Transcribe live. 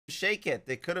shake it.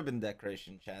 They could have been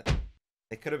decoration, chat.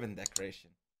 They could have been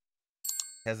decoration.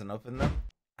 Hasn't opened them.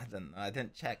 I don't know. I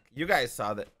didn't check. You guys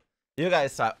saw that. You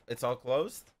guys saw it's all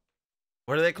closed.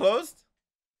 Were they closed?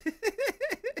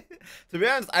 To be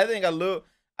honest, I think a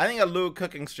Louu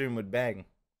cooking stream would bang.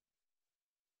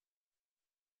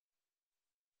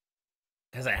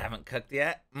 Cause I haven't cooked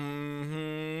yet.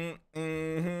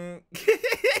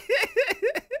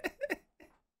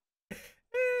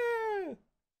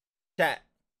 Chat.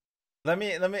 Let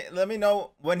me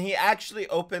know when he actually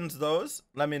opens those.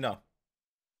 Let me know.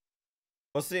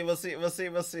 We'll see.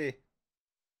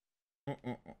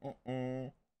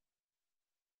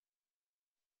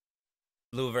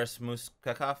 Louu versus Moose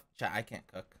cook-off. Chat, I can't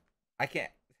cook. I can't.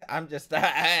 I'm just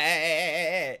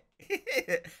I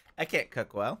can't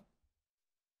cook well.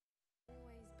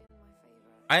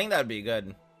 I think that'd be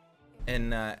good.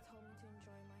 And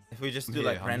if we just do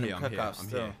like random cook-offs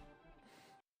too.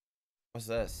 What's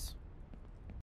this?